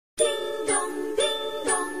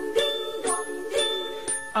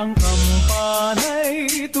Ang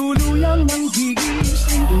kampanay tuluyang nang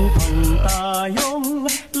gigising upang tayong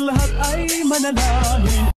lahat ay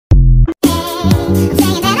manalangin.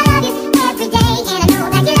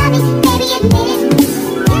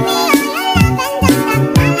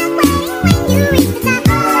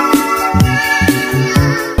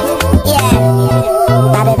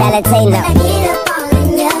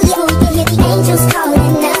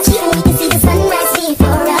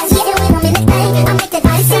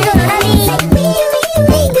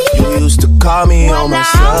 Call me on my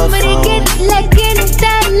cell phone.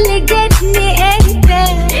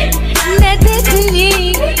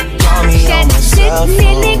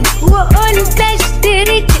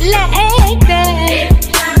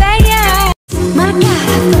 My God,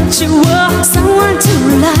 I thought you were someone to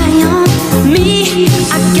rely on. Me,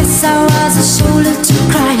 I guess I was a shoulder to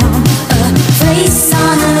cry on. A face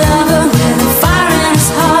on a lover with a fire in his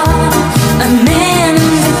heart. A man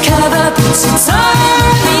undercover puts it on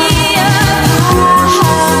me.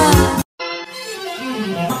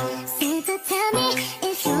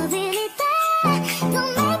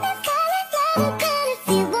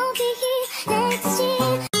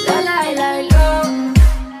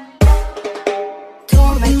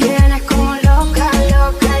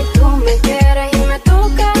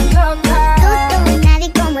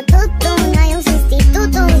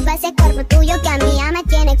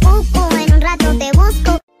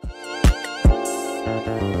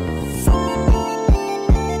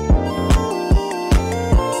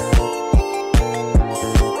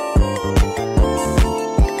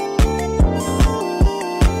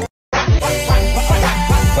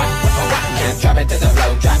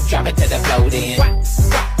 Drop it to the flow then.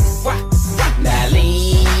 Now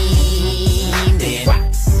lean then.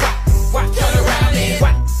 Turn around then.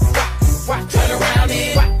 Turn around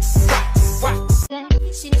then.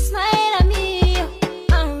 She smile at me. I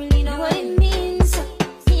don't really know what it means.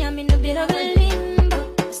 See, I'm in a bit of a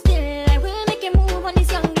limbo. Still, I will make a move on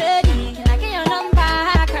this young lady. Can I get your number,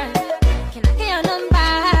 girl? Can I get your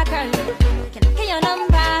number, girl? Can I get your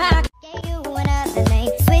number? Gave you another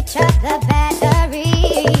name. Switch up the battery.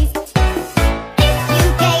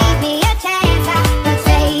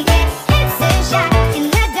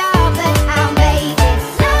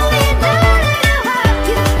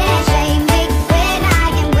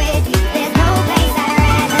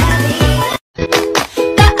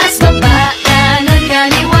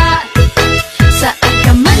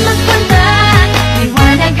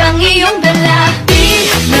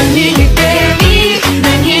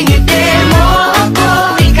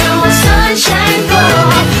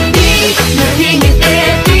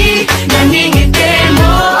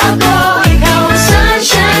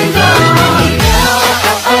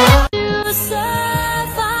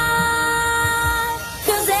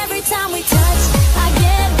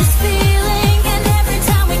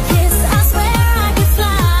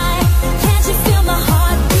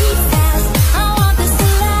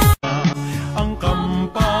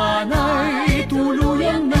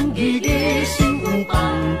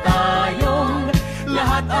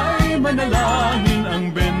 Manalangin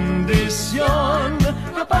ang bendisyon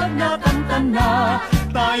kapag nakanta na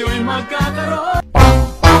tayo'y magkakaroon.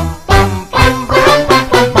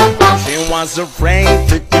 She was afraid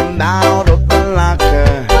to come out of the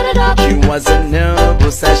locker. She wasn't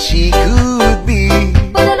nervous as she could be.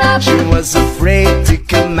 She was afraid to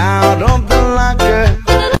come out of the locker.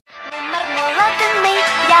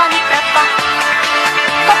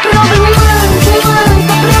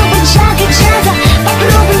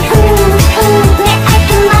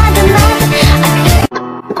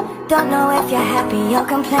 Don't know if you're happy or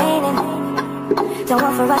complaining. Don't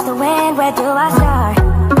want for us to win, where do I start?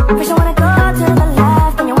 First you wanna go to the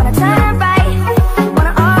left, then you wanna turn right.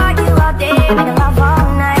 Wanna argue all day, make love all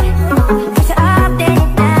night. First you're up, then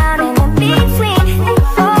you're down, and in between.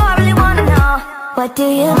 Oh, I really wanna know, what do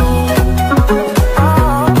you mean?